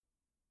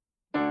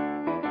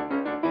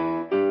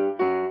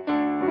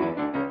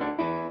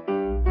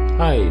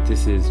Hi,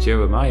 this is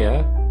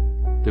Jeremiah,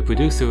 the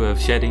producer of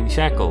Shedding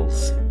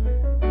Shackles.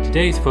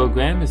 Today's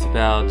program is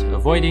about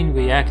avoiding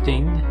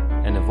reacting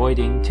and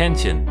avoiding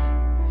tension.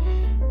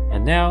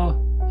 And now,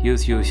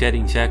 here's your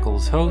Shedding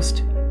Shackles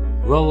host,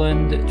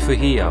 Roland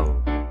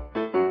Trujillo.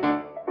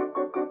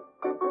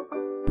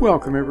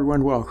 Welcome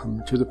everyone,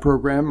 welcome to the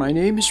program. My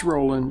name is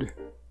Roland.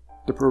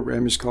 The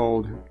program is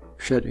called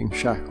Shedding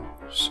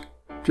Shackles.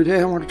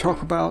 Today I want to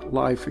talk about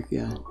life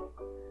again.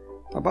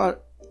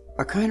 About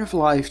a kind of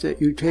life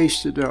that you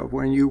tasted of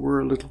when you were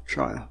a little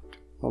child.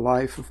 A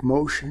life of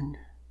motion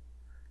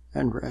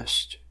and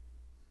rest.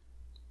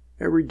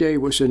 Every day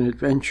was an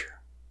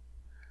adventure.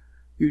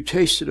 You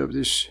tasted of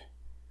this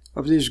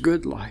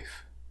good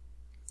life.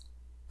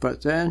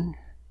 But then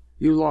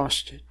you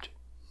lost it.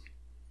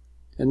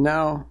 And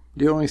now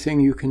the only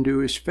thing you can do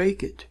is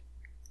fake it.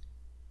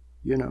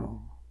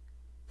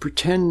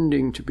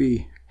 Pretending to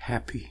be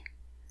happy.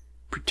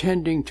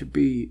 Pretending to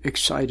be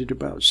excited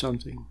about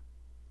something.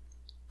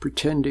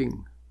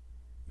 Pretending,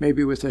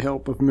 maybe with the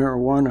help of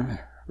marijuana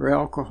or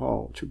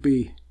alcohol, to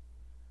be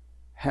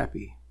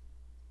happy.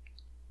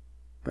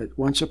 But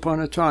once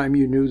upon a time,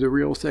 you knew the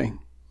real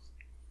thing.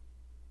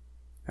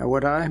 And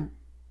what I'm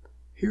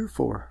here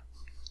for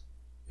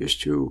is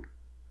to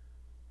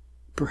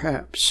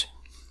perhaps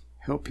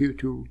help you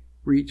to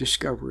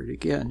rediscover it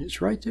again.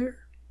 It's right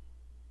there.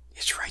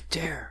 It's right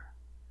there.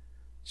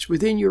 It's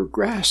within your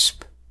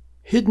grasp,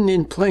 hidden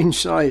in plain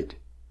sight.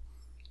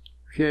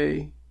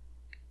 Okay?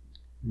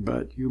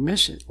 But you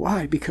miss it.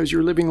 Why? Because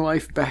you're living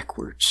life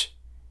backwards.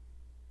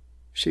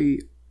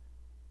 See,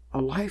 a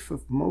life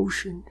of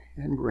motion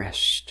and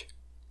rest.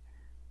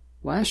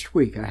 Last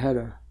week I had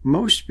a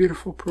most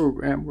beautiful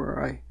program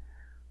where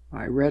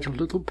I read a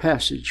little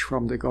passage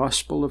from the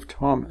Gospel of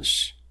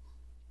Thomas.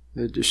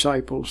 The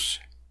disciples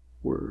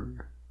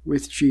were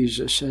with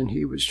Jesus and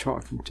he was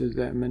talking to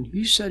them, and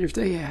he said, if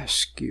they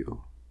ask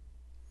you,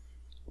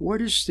 what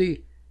is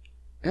the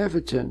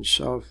evidence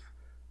of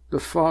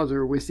the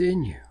Father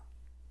within you?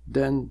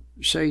 Then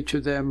say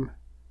to them,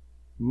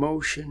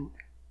 motion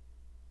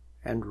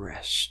and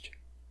rest.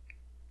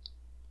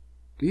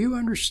 Do you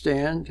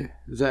understand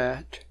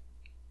that?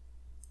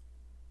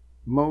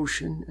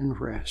 Motion and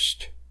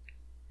rest.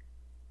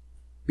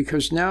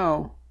 Because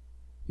now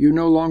you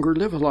no longer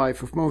live a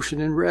life of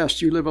motion and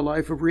rest. You live a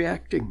life of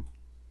reacting.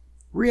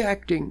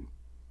 Reacting.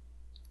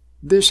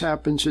 This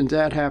happens and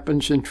that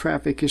happens and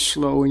traffic is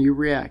slow and you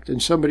react.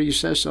 And somebody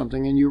says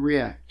something and you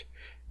react.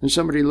 And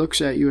somebody looks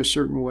at you a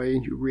certain way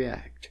and you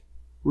react.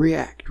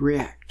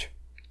 React.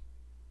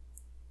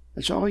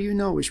 That's all you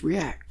know is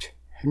react.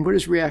 And what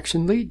does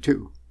reaction lead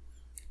to?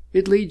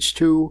 It leads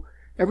to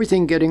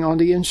everything getting on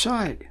the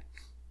inside.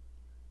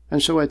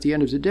 And so at the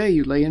end of the day,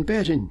 you lay in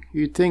bed and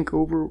you think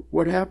over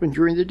what happened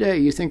during the day.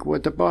 You think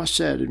what the boss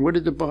said and what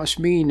did the boss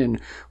mean and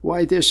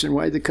why this and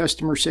why the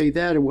customer say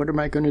that and what am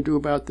I going to do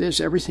about this?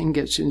 Everything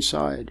gets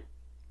inside.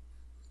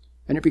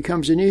 And it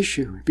becomes an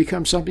issue. It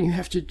becomes something you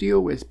have to deal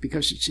with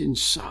because it's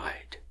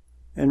inside.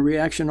 And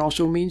reaction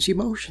also means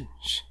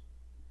emotions.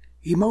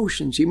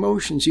 Emotions.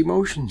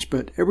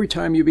 But every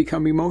time you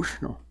become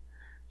emotional,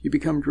 you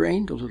become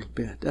drained a little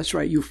bit. That's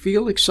right. You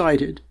feel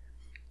excited,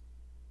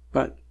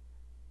 but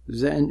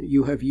then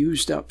you have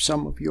used up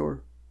some of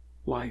your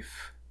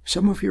life.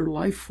 Some of your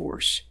life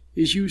force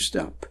is used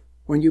up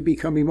when you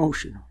become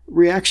emotional.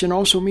 Reaction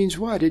also means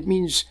what? It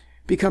means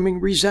becoming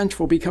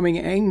resentful, becoming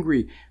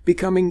angry,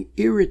 becoming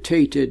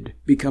irritated,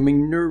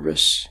 becoming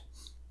nervous,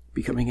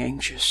 becoming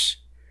anxious.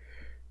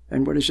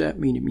 And what does that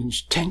mean? It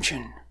means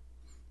tension.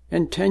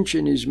 And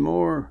tension is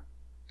more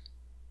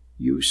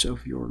use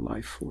of your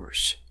life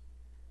force.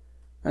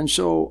 And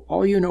so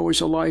all you know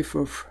is a life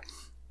of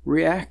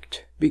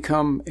react,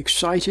 become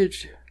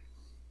excited,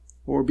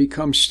 or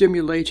become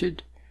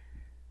stimulated,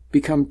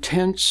 become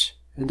tense,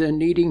 and then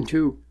needing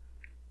to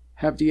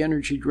have the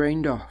energy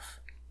drained off.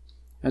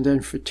 And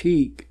then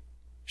fatigue.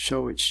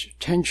 So it's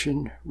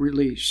tension,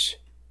 release.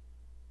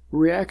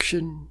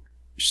 Reaction,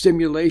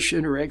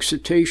 stimulation or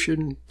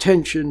excitation,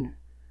 tension,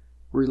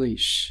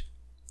 release.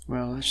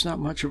 Well, that's not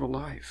much of a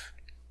life.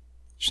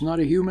 It's not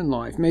a human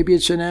life. Maybe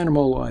it's an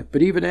animal life,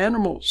 but even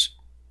animals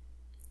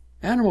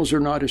are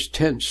not as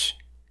tense.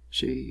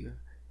 See,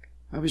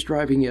 I was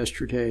driving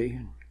yesterday,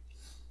 and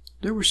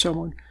there was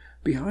someone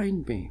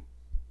behind me.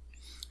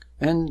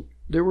 And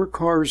there were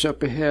cars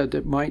up ahead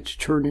that might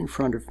turn in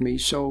front of me,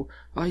 so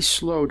I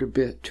slowed a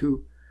bit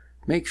to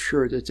make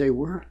sure that they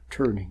were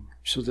turning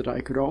so that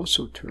I could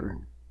also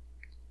turn.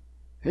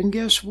 And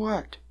guess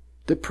what?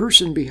 The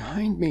person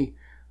behind me,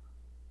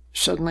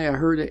 suddenly I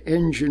heard an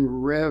engine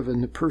rev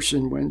and the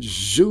person went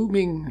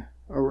zooming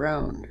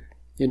around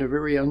in a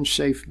very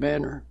unsafe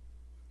manner.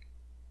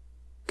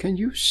 Can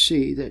you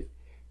see that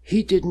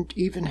he didn't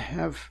even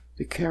have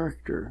the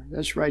character?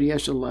 That's right, he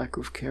has a lack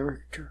of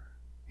character.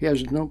 He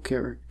has no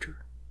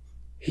character.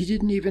 He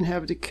didn't even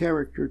have the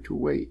character to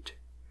wait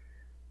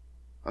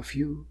a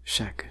few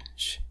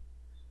seconds.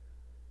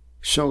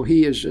 So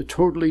he is a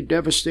totally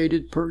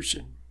devastated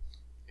person.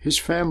 His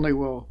family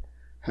will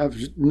have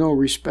no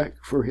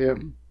respect for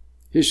him.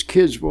 His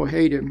kids will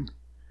hate him.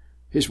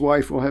 His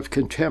wife will have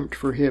contempt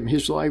for him.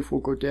 His life will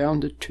go down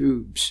the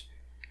tubes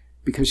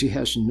because he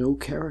has no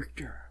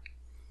character.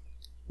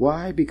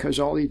 Why? Because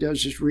all he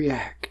does is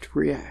react.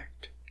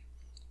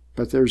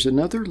 But there's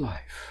another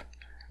life,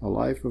 a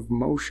life of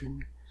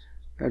motion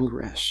and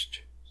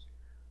rest,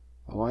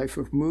 a life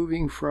of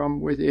moving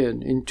from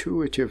within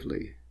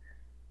intuitively,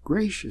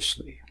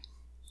 graciously,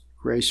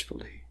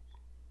 gracefully,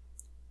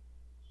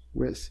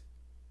 with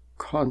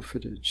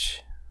confidence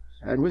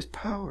and with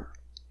power.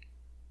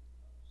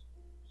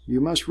 You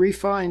must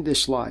refine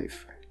this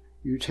life.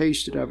 You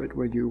tasted of it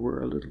when you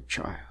were a little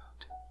child.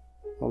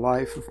 A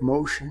life of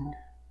motion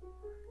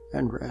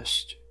and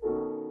rest.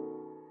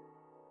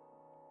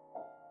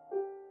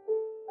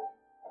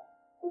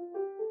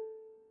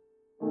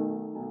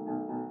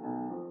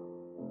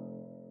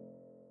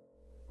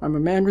 I'm a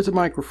man with a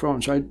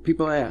microphone, so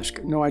people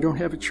ask, no, I don't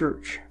have a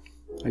church.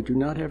 I do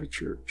not have a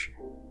church.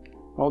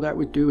 All that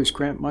would do is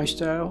cramp my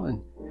style,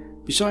 and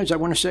besides, I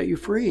want to set you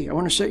free. I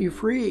want to set you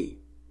free.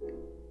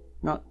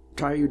 Not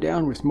tie you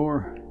down with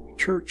more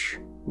church,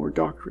 more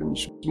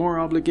doctrines, more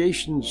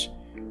obligations,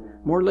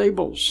 more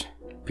labels.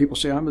 People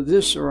say, I'm a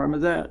this or I'm a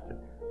that,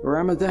 or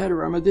I'm a that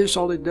or I'm a this.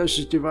 All it does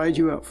is divide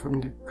you up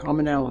from the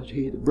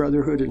commonality, the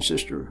brotherhood and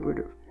sisterhood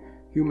of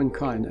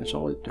humankind. That's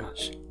all it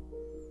does.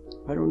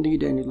 I don't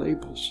need any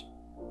labels.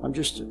 I'm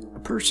just a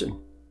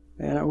person.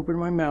 And I open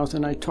my mouth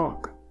and I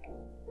talk.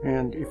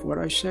 And if what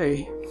I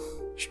say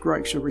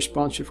strikes a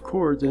responsive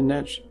chord, then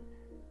that's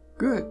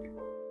good.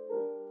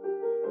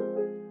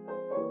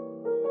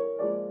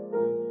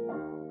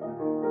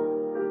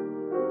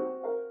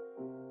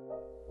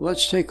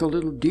 Let's take a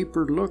little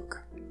deeper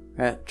look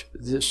at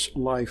this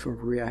life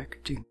of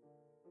reacting,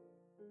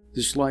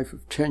 this life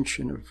of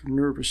tension, of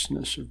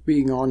nervousness, of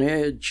being on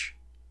edge.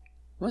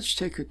 Let's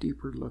take a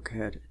deeper look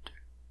at it.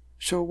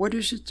 So what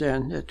is it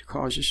then that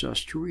causes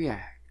us to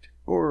react?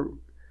 Or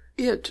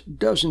it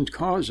doesn't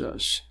cause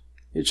us.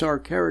 It's our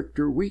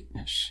character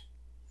weakness.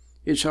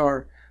 It's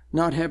our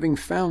not having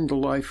found the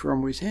life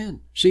from within.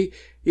 See,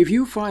 if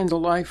you find the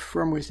life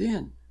from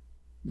within,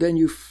 then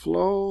you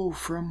flow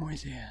from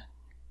within.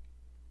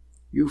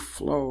 You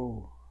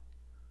flow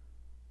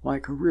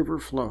like a river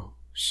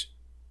flows.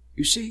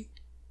 You see?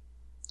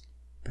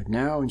 But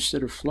now,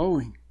 instead of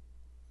flowing,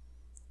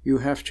 you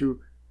have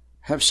to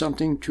have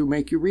something to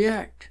make you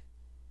react.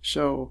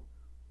 So,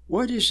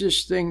 what is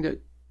this thing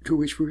to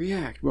which we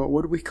react? Well,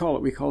 what do we call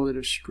it? We call it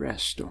a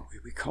stress, don't we?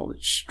 We call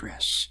it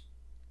stress.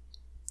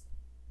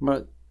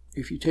 But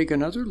if you take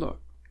another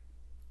look,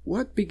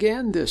 what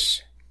began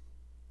this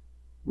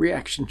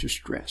reaction to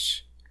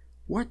stress?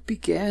 What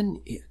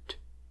began it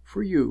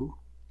for you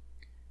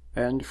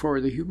and for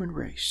the human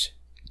race?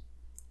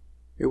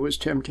 It was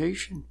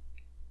temptation.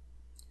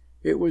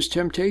 It was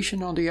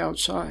temptation on the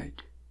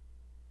outside,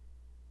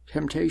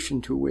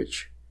 temptation to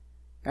which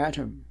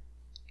Adam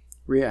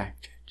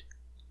reacted.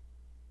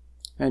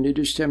 And it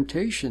is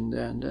temptation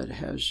then that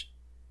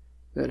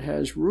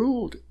has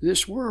ruled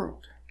this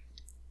world,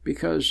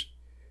 because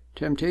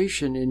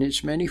temptation in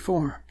its many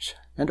forms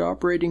and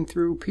operating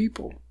through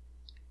people,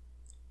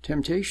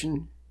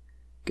 temptation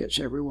gets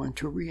everyone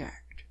to react.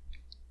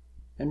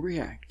 And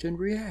react and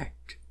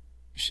react.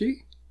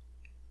 See?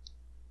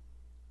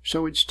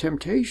 So it's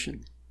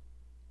temptation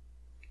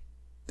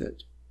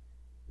that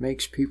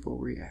makes people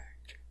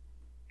react.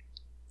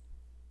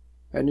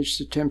 And it's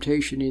the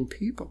temptation in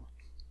people.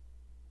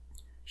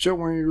 So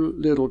when you were a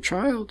little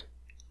child,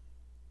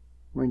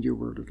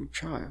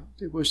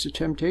 it was the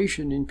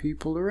temptation in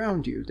people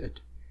around you that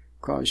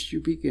caused you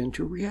to begin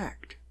to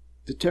react.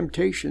 The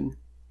temptation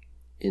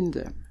in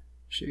them,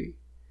 see?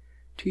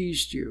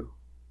 Teased you,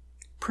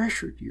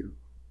 pressured you,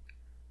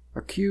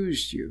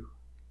 accused you,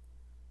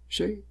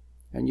 see?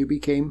 And you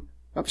became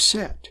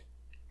upset.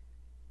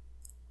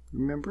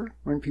 Remember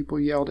when people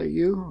yelled at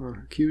you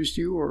or accused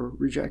you or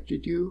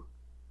rejected you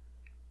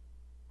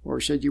or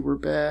said you were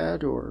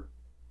bad or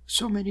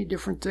so many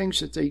different things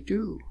that they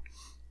do.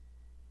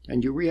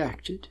 And you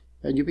reacted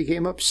and you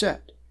became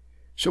upset.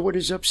 So what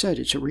is upset?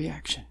 It's a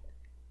reaction.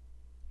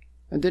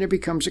 And then it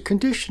becomes a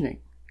conditioning.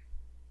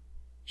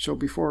 So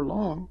before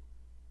long,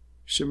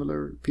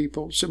 similar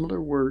people, similar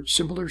words,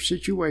 similar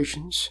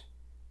situations,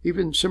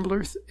 even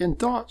similar in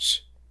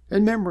thoughts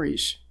and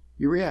memories,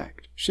 you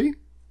react. See?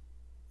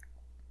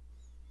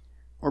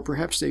 Or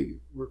perhaps they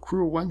were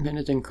cruel one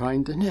minute and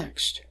kind the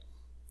next.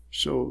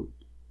 So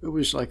it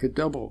was like a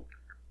double.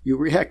 You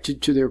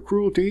reacted to their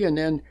cruelty, and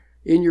then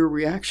in your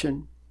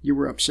reaction, you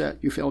were upset.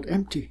 You felt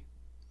empty.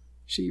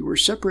 See, you were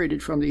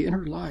separated from the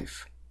inner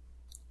life.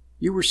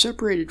 You were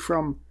separated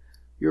from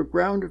your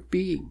ground of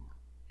being.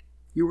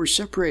 You were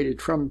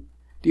separated from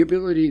the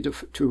ability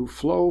to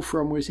flow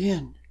from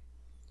within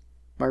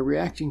by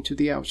reacting to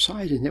the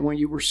outside. And then when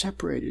you were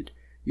separated,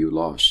 you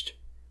lost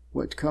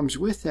what comes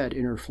with that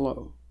inner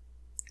flow.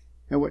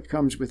 And what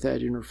comes with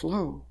that inner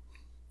flow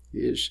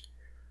is,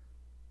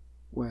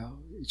 well,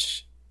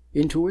 it's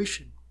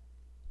intuition.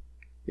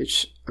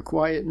 It's a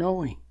quiet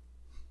knowing.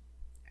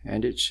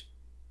 And it's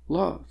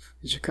love.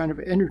 It's a kind of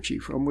energy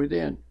from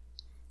within.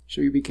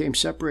 So you became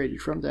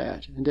separated from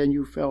that. And then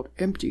you felt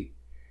empty.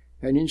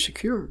 and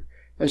insecure.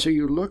 And so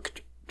you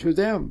looked to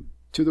them,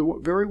 to the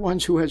very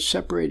ones who had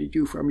separated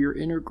you from your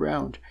inner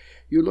ground.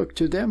 You looked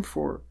to them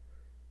for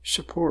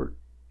support,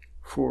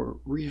 for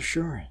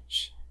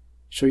reassurance.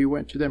 So you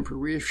went to them for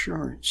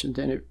reassurance, and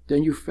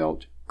then you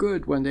felt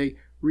good when they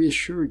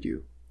reassured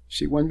you.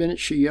 See, one minute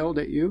she yelled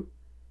at you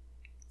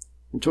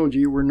and told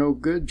you were no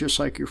good, just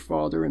like your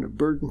father, and a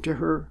burden to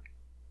her.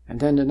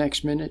 And then the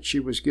next minute she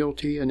was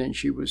guilty, and then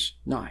she was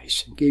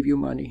nice and gave you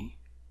money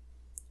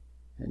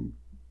and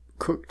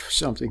cooked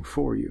something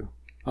for you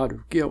out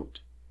of guilt.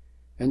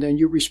 And then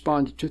you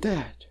responded to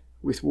that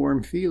with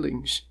warm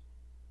feelings.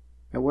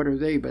 And what are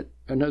they but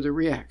another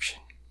reaction,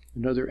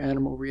 another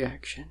animal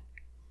reaction?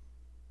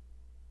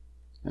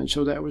 And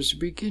so that was the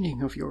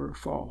beginning of your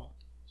fall.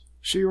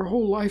 So your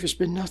whole life has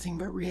been nothing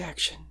but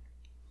reaction.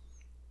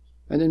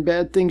 And then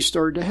bad things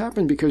started to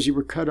happen because you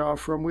were cut off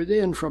from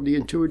within, from the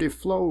intuitive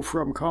flow,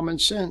 from common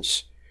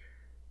sense.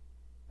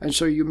 And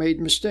so you made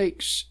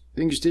mistakes.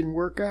 Things didn't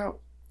work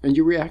out. And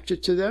you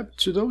reacted to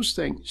those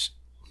things.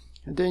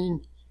 And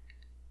then,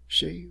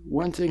 see,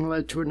 one thing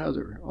led to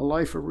another, a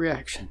life of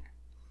reaction.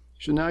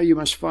 So now you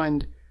must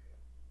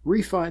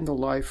refine the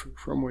life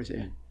from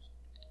within.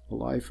 A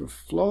life of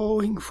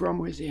flowing from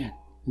within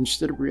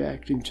instead of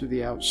reacting to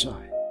the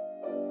outside.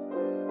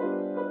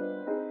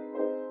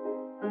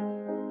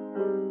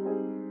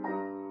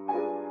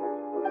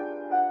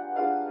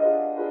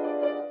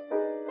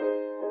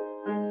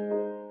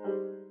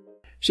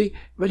 See,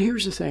 but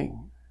here's the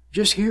thing.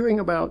 Just hearing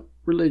about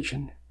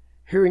religion,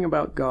 hearing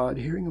about God,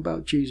 hearing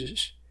about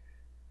Jesus,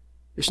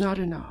 is not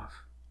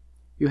enough.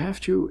 You have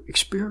to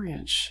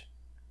experience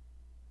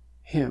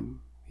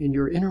Him in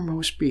your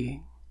innermost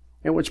being.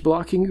 And what's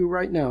blocking you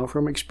right now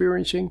from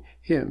experiencing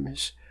Him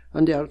is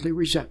undoubtedly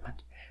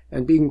resentment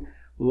and being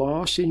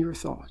lost in your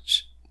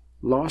thoughts,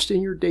 lost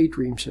in your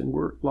daydreams, and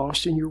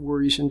lost in your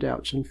worries and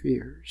doubts and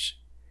fears.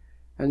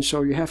 And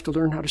so you have to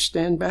learn how to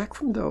stand back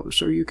from those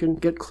so you can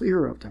get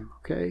clear of them,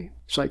 okay?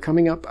 It's like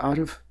coming up out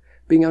of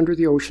being under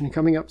the ocean and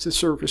coming up to the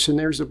surface, and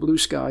there's the blue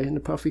sky and the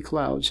puffy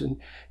clouds, and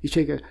you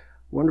take a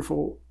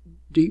wonderful,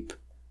 deep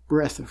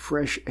breath of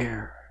fresh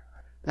air.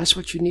 That's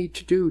what you need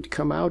to do to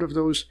come out of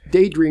those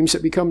daydreams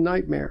that become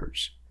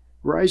nightmares.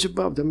 Rise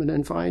above them and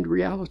then find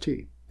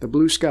reality, the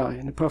blue sky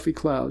and the puffy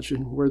clouds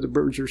and where the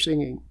birds are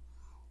singing.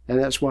 And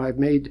that's why I've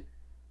made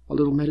a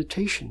little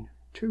meditation,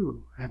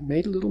 too. I've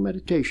made a little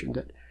meditation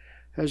that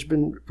has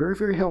been very,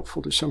 very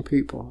helpful to some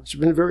people. It's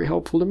been very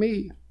helpful to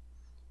me.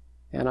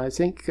 And I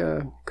think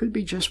could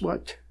be just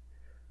what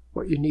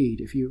you need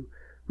if you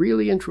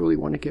really and truly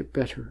want to get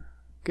better,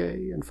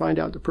 okay? And find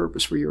out the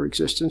purpose for your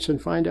existence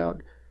and find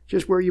out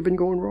just where you've been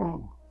going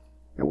wrong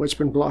and what's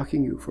been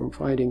blocking you from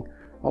finding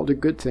all the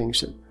good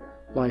things that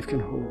life can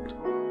hold.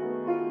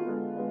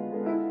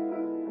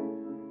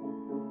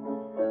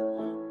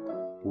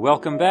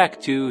 Welcome back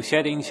to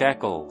Shedding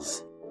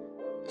Shackles.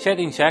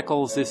 Shedding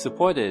Shackles is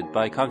supported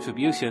by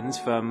contributions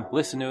from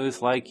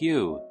listeners like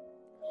you.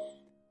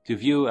 To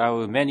view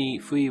our many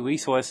free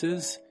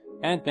resources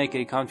and make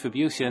a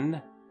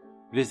contribution,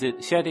 visit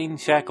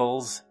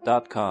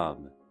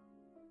SheddingShackles.com.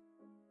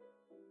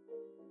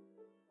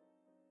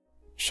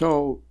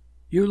 So,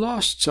 you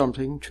lost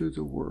something to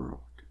the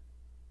world.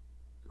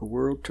 The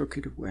world took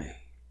it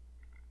away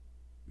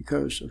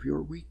because of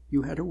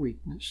you had a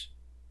weakness.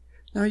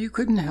 Now, you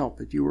couldn't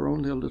help it. You were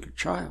only a little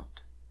child.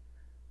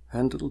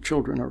 And little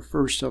children are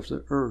first of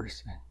the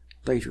earth and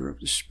later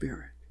of the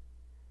spirit.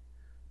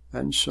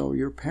 And so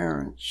your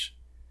parents,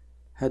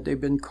 had they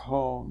been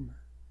calm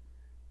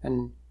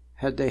and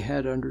had they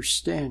had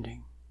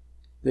understanding,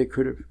 they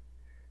could have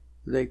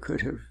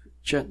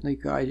gently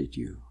guided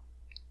you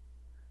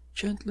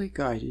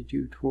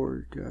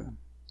toward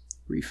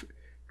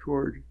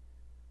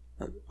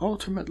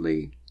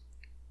ultimately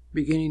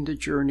beginning the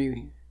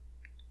journey,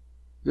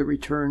 the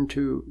return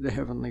to the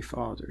Heavenly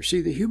Father.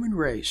 See, the human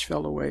race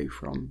fell away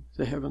from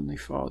the Heavenly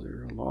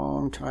Father a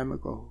long time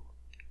ago.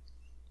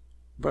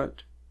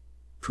 But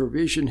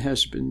provision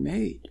has been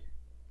made.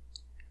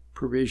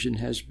 Provision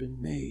has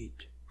been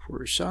made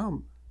for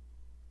some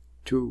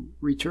to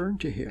return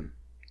to Him.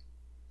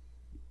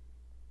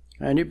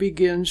 And it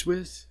begins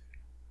with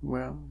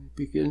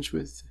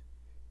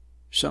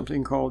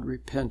something called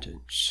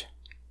repentance.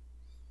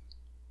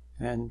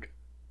 And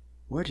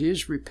what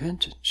is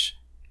repentance?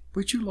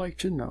 Would you like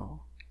to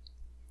know?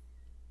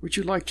 Would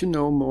you like to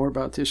know more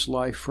about this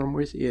life from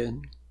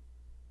within?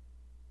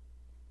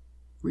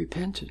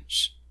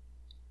 Repentance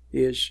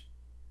is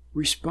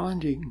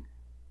responding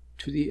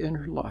to the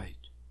inner light.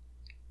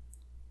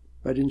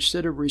 But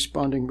instead of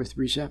responding with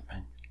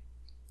resentment,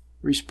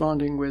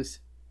 responding with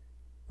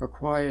a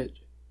quiet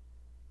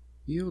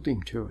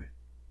yielding to it.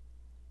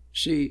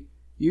 See,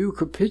 you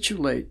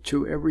capitulate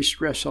to every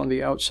stress on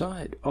the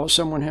outside. All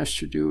someone has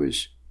to do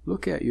is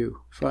look at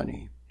you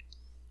funny.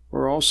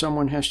 Or all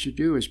someone has to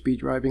do is be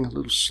driving a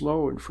little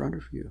slow in front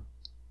of you.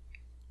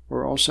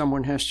 Or all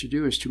someone has to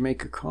do is to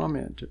make a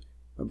comment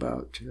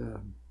about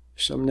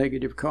some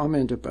negative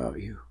comment about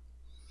you.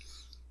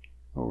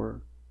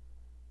 Or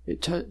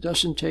it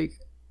doesn't take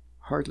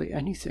hardly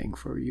anything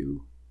for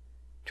you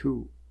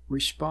to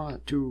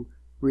respond, to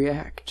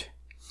react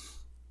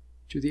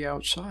to the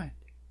outside.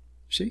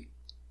 See?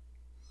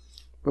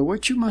 But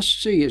what you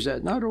must see is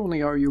that not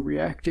only are you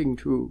reacting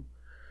to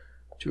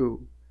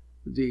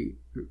the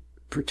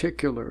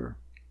particular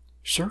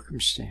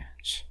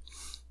circumstance,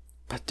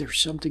 but there's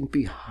something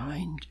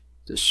behind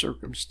the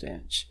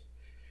circumstance.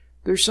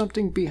 There's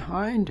something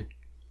behind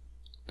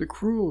the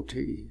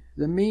cruelty,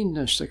 the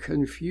meanness, the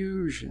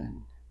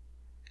confusion,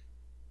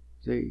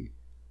 the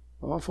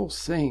awful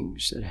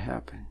things that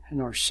happen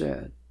and are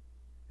said,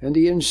 and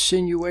the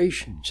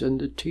insinuations and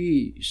the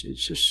tease.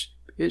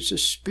 It's a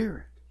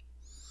spirit.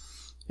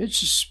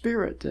 It's a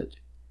spirit that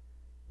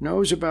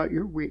knows about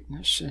your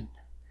weakness and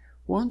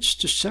wants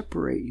to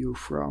separate you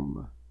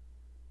from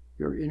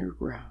your inner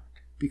ground,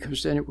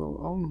 because then it will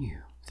own you.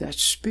 That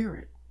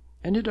spirit.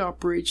 And it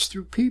operates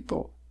through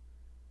people.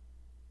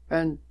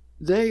 And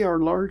they are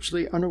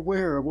largely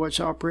unaware of what's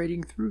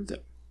operating through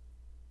them.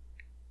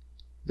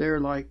 They're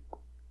like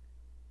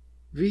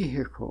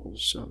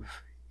vehicles of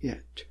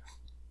it.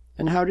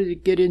 And how did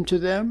it get into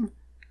them?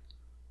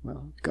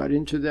 Well, it got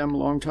into them a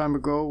long time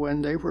ago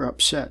when they were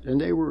upset and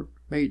they were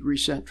made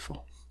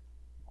resentful.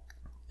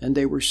 And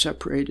they were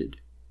separated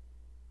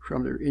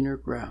from their inner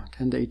ground,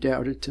 and they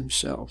doubted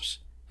themselves,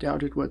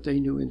 doubted what they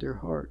knew in their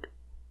heart.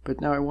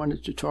 But now I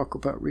wanted to talk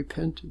about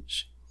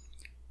repentance.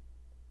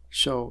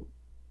 So,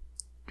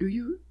 do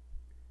you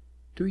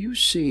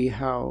see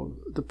how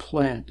the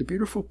plant, the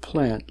beautiful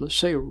plant, let's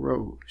say a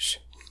rose,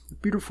 a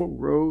beautiful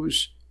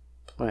rose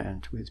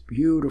plant with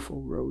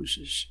beautiful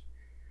roses,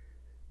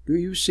 do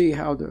you see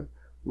how the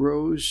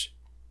rose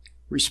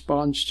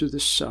responds to the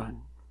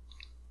sun?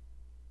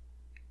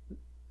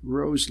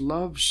 Rose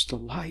loves the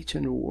light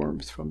and the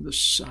warmth from the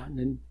sun,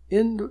 and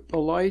in the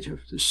light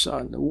of the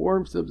sun, the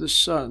warmth of the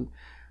sun,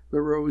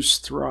 the rose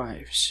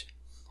thrives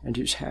and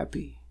is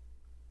happy.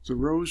 The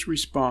rose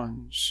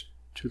responds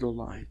to the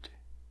light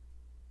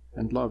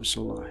and loves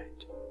the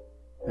light,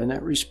 and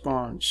that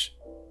response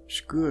is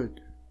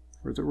good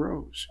for the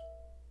rose.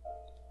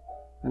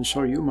 And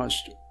so you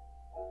must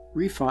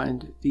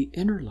re-find the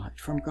inner light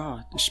from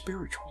God, the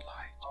spiritual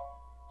light,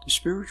 the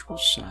spiritual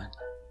sun,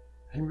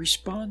 and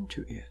respond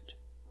to it.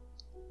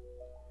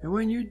 And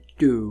when you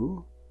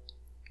do,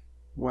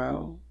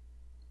 well,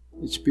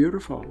 it's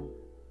beautiful.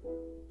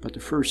 But the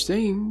first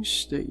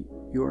things that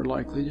you are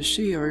likely to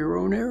see are your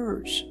own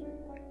errors.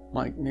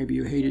 Like maybe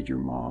you hated your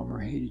mom or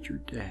hated your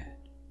dad.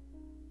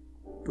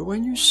 But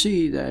when you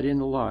see that in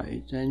the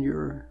light, then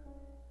you're,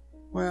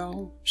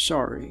 well,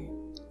 sorry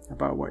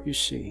about what you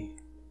see.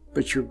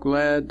 But you're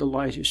glad the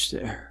light is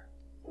there.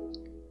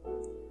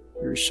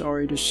 You're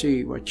sorry to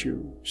see what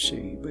you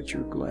see, but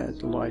you're glad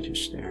the light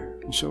is there.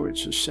 And so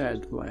it's a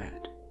sad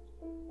glad.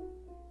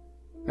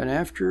 And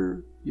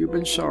after you've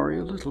been sorry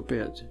a little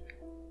bit,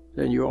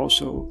 then you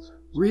also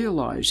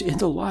realize in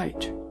the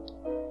light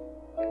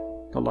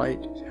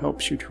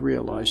helps you to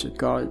realize that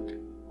God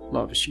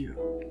loves you.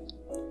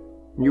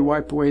 And you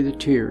wipe away the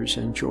tears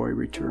and joy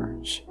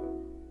returns.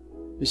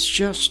 It's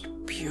just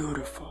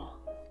beautiful.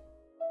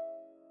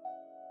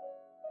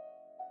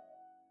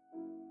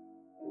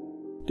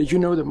 Did you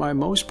know that my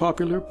most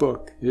popular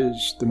book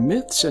is The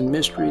Myths and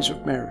Mysteries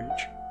of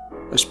Marriage?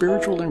 A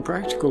spiritual and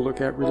practical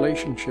look at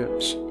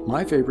relationships.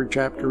 My favorite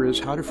chapter is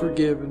How to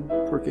Forgive and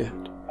Forget.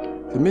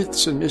 The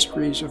Myths and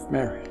Mysteries of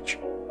Marriage.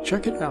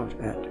 Check it out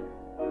at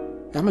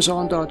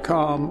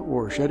Amazon.com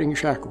or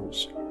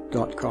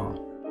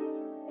SheddingShackles.com.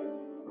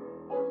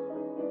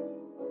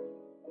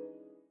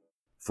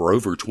 For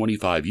over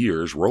 25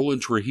 years,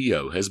 Roland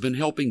Trujillo has been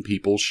helping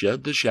people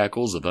shed the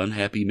shackles of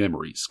unhappy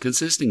memories,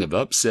 consisting of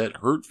upset,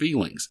 hurt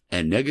feelings,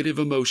 and negative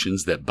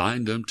emotions that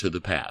bind them to the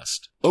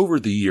past. Over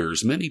the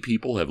years, many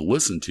people have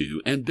listened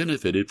to and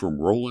benefited from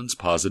Roland's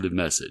positive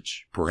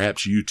message.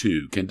 Perhaps you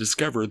too can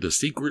discover the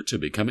secret to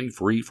becoming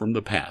free from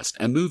the past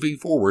and moving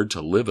forward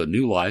to live a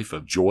new life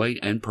of joy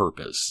and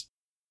purpose.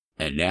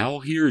 And now,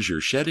 here's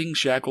your Shedding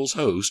Shackles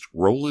host,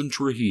 Roland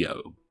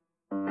Trujillo.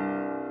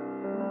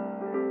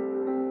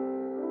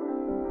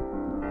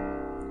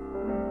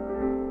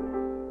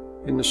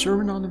 In the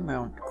Sermon on the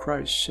Mount,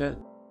 Christ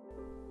said,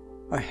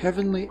 "A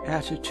heavenly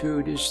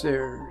attitude is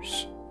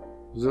theirs,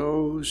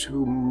 those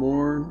who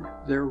mourn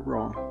their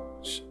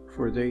wrongs,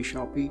 for they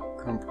shall be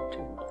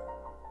comforted."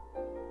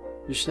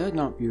 Is that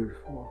not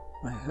beautiful?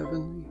 A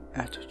heavenly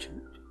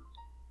attitude.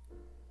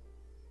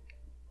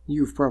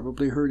 You've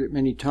probably heard it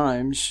many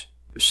times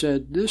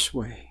said this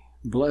way,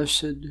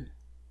 "Blessed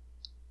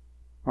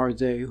are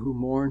they who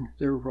mourn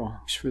their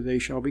wrongs, for they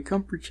shall be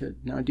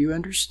comforted." Now, do you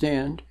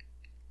understand?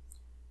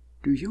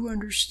 Do you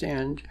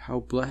understand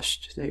how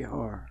blessed they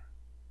are?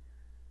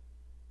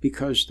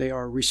 Because they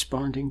are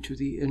responding to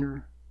the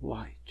inner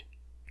light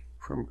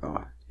from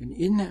God. And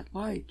in that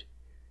light,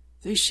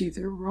 they see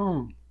they're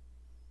wrong.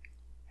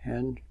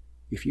 And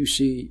if you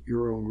see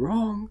your own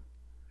wrong,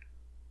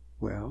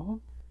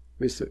 well,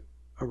 with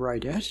a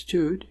right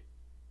attitude,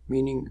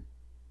 meaning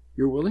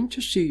you're willing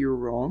to see you're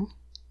wrong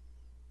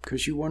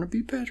because you want to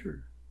be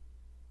better.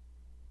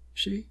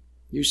 See?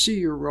 You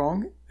see you're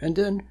wrong, and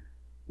then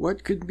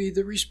what could be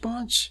the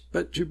response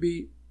but to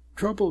be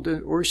troubled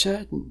or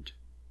saddened,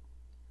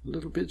 a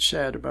little bit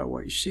sad about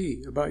what you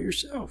see about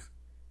yourself.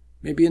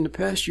 Maybe in the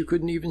past you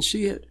couldn't even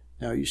see it.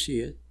 Now you see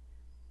it.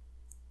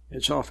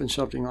 It's often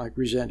something like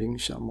resenting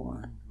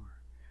someone, or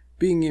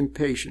being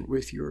impatient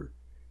with your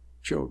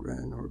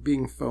children, or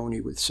being phony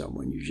with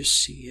someone. You just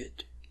see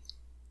it.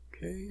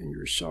 Okay? And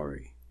you're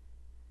sorry.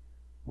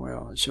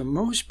 Well, it's a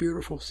most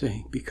beautiful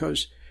thing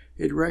because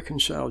it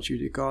reconciles you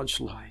to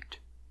God's light.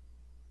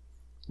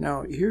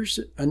 Now, here's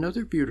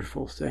another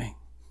beautiful thing.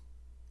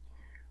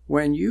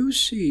 When you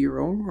see your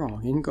own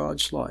wrong in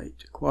God's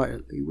light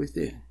quietly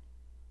within,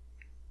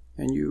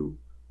 and you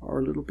are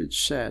a little bit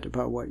sad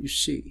about what you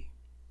see,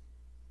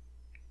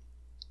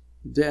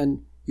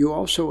 then you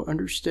also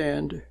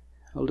understand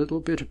a little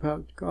bit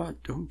about God,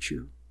 don't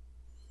you?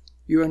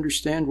 You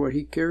understand what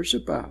He cares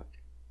about.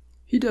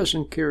 He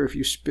doesn't care if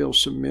you spill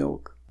some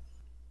milk.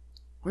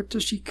 What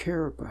does He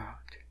care about?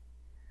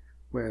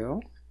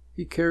 Well,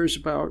 He cares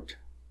about,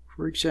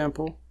 for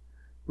example,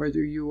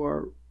 whether you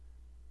are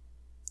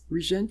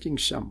resenting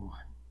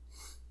someone,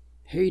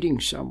 hating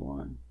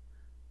someone.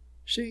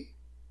 See?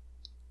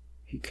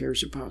 He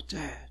cares about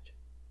that.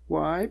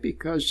 Why?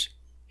 Because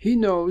He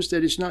knows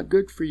that it's not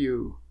good for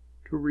you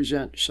to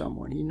resent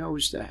someone. He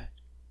knows that.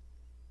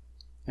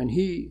 And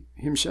He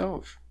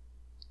Himself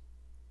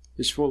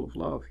is full of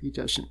love. He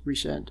doesn't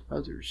resent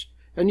others.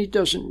 And He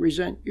doesn't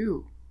resent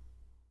you.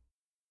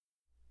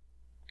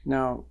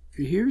 Now,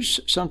 here's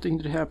something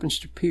that happens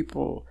to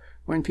people.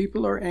 When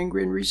people are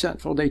angry and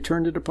resentful, they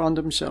turn it upon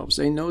themselves.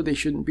 They know they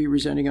shouldn't be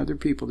resenting other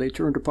people. They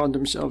turn it upon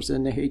themselves,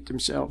 then they hate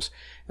themselves.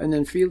 And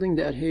then feeling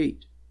that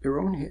hate, their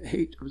own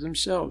hate of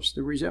themselves,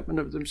 the resentment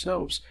of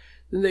themselves,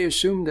 then they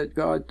assume that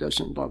God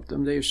doesn't love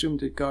them. They assume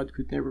that God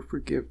could never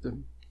forgive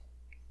them.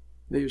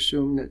 They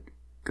assume that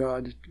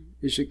God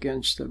is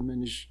against them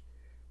and is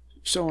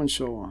so and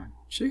so on.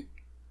 See?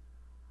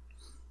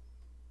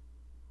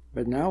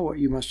 But now what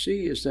you must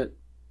see is that,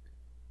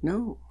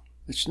 no,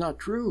 it's not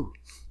true.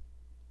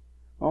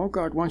 All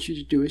God wants you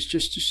to do is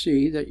just to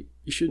see that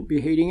you shouldn't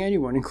be hating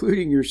anyone,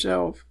 including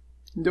yourself.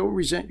 Don't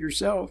resent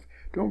yourself.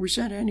 Don't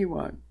resent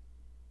anyone.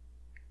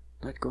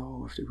 Let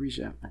go of the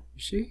resentment,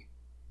 you see?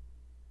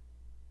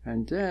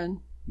 And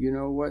then, you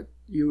know what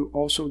you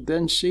also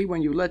then see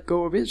when you let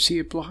go of it? See,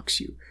 it blocks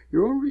you.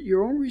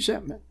 Your own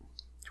resentment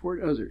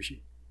toward others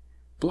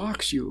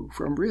blocks you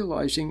from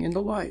realizing in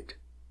the light.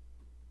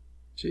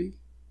 See?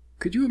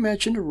 Could you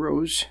imagine a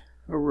rose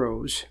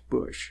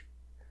bush,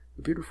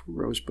 a beautiful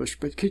rose bush,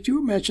 but could you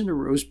imagine a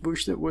rose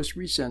bush that was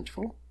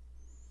resentful?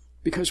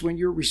 Because when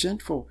you're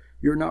resentful,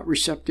 you're not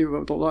receptive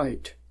of the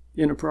light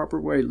in a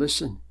proper way.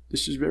 Listen,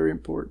 this is very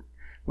important.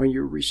 When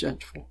you're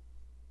resentful,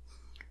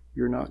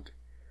 you're not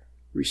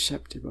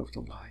receptive of the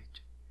light.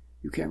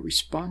 You can't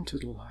respond to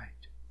the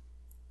light.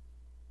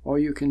 All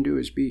you can do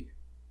is be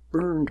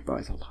burned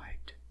by the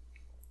light.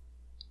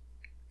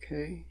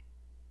 Okay?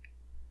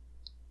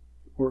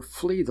 Or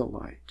flee the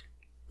light.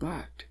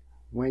 But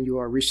when you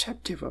are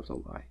receptive of the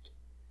light,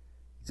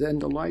 then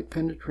the light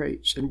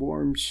penetrates and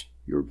warms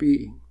your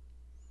being.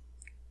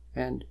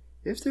 And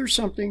if there's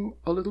something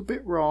a little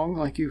bit wrong,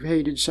 like you've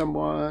hated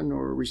someone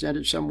or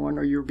resented someone,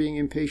 or you're being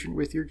impatient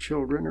with your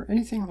children or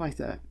anything like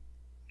that,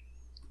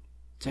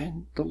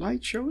 then the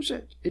light shows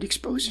it. It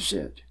exposes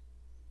it.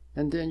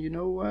 And then you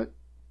know what?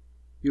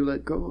 You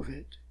let go of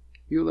it.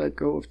 You let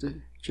go of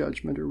the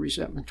judgment or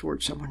resentment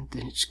towards someone,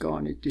 then it's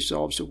gone. It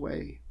dissolves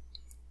away.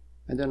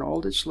 And then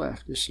all that's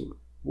left is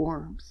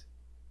warmth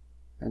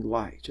and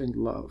light and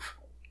love.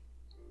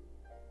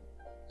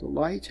 The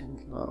light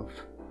and love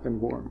and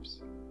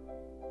warmth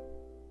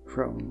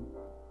from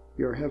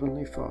your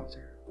Heavenly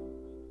Father.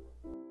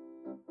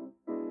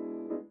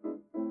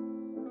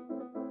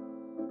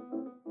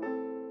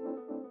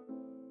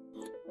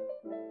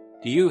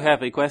 Do you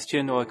have a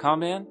question or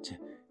comment?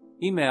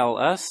 Email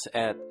us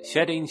at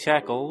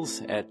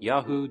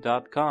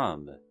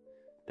sheddingshackles@yahoo.com.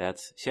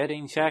 That's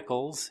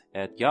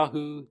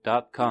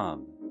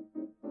sheddingshackles@yahoo.com.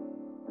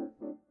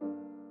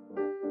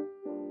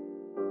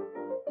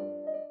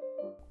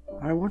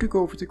 I want to go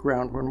over the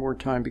ground one more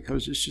time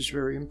because this is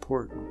very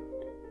important.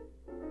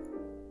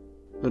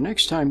 The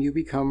next time you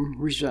become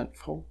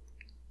resentful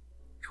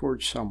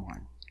towards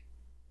someone,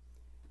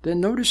 then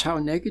notice how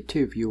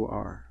negative you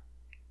are.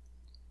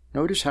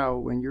 Notice how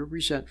when you're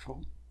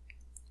resentful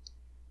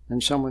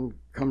and someone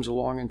comes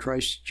along and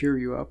tries to cheer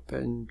you up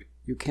and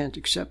you can't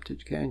accept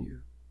it, can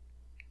you?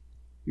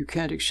 You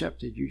can't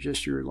accept it.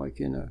 You're like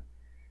in a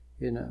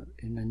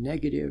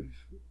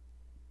negative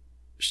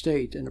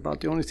state, and about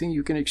the only thing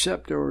you can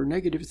accept are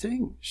negative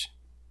things.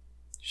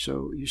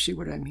 So you see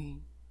what I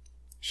mean?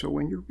 So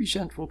when you're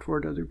resentful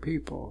toward other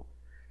people,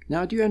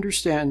 now do you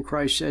understand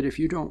Christ said if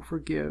you don't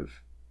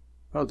forgive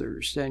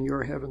others, then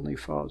your Heavenly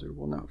Father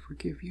will not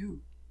forgive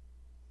you?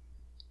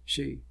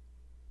 See,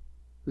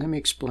 let me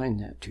explain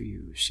that to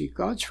you. See,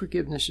 God's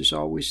forgiveness is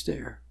always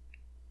there.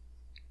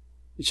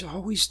 It's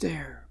always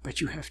there,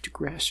 but you have to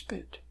grasp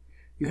it.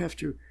 You have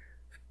to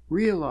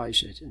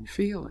realize it and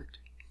feel it.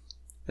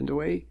 And the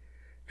way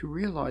to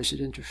realize it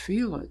and to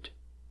feel it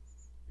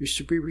is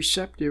to be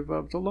receptive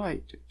of the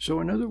light. So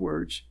in other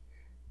words,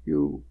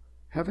 you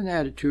have an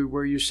attitude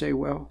where you say,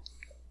 well,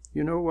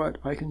 you know what,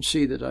 I can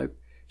see that I've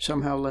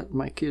somehow let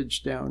my kids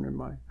down or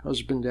my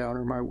husband down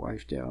or my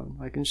wife down.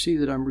 I can see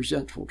that I'm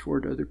resentful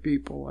toward other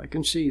people. I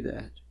can see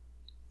that.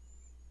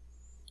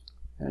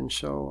 And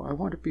so I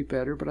want to be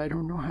better, but I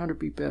don't know how to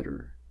be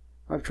better.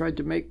 I've tried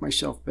to make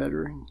myself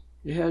better, and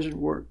it hasn't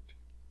worked.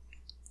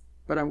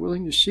 But I'm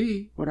willing to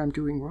see what I'm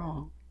doing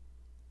wrong.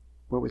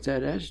 But with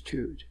that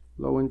attitude,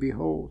 lo and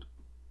behold,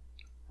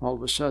 all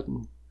of a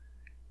sudden,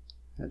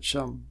 at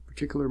some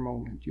particular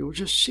moment, you'll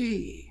just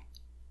see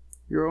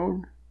your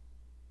own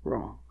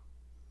wrong.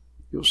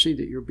 You'll see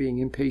that you're being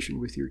impatient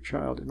with your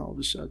child, and all of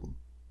a sudden,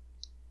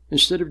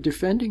 instead of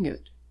defending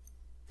it,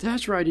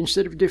 that's right,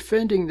 instead of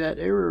defending that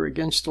error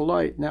against the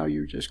light, now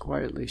you just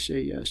quietly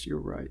say, yes, you're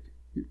right,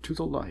 to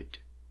the light.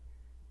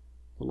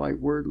 The light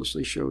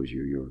wordlessly shows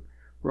you you're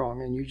wrong,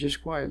 and you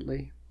just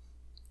quietly,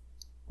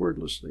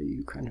 wordlessly,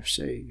 you kind of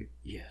say,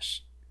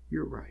 yes,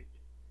 you're right.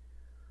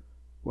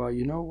 Well,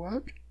 you know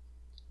what?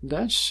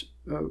 That's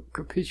a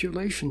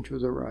capitulation to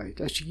the right.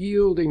 That's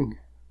yielding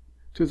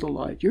to the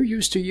light. You're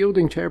used to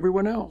yielding to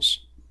everyone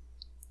else.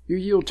 You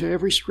yield to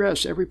every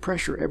stress, every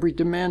pressure, every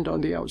demand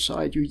on the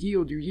outside. You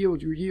yield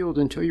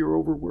until you're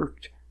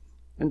overworked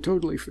and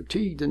totally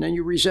fatigued, and then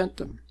you resent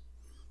them.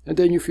 And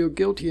then you feel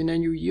guilty, and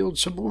then you yield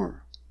some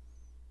more.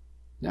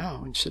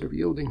 Now, instead of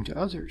yielding to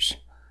others,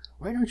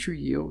 why don't you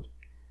yield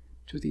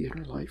to the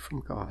inner light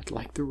from God,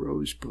 like the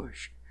rose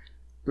bush?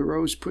 The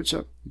rose puts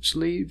up its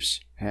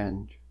leaves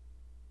and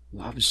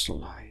loves the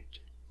light.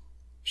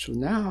 So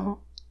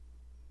now,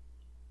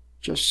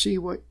 just see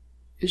what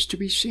is to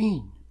be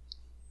seen.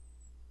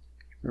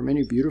 There are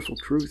many beautiful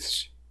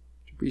truths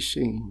to be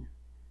seen.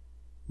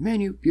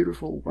 Many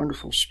beautiful,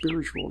 wonderful,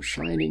 spiritual,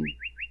 shining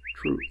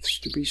truths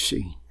to be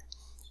seen.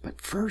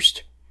 But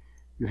first,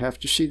 you have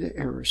to see the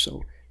error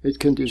so it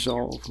can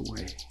dissolve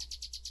away.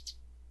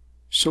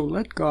 So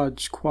let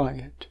God's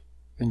quiet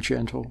and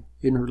gentle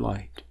inner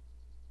light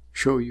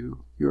show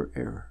you your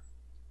error.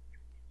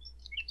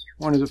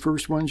 One of the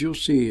first ones you'll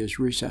see is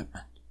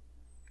resentment.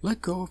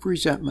 Let go of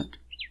resentment,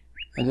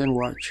 and then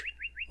watch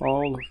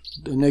all of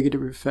the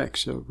negative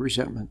effects of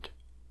resentment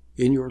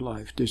in your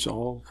life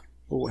dissolve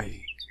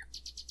away.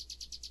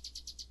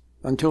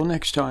 Until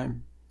next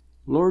time,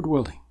 Lord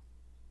willing,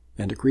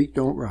 and the creek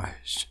don't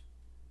rise.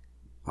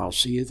 I'll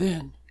see you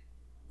then.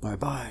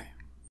 Bye-bye.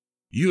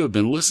 You have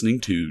been listening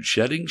to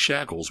Shedding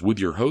Shackles with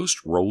your host,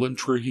 Roland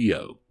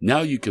Trujillo.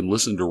 Now you can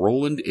listen to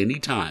Roland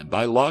anytime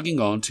by logging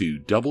on to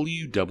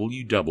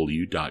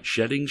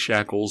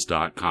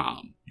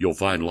www.sheddingshackles.com. You'll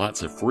find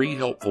lots of free,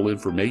 helpful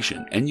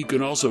information, and you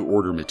can also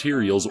order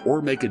materials or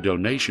make a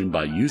donation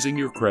by using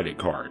your credit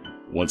card.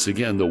 Once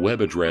again, the web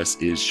address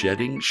is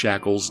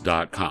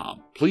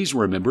sheddingshackles.com. Please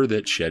remember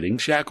that Shedding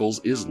Shackles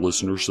is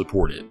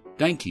listener-supported.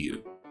 Thank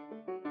you.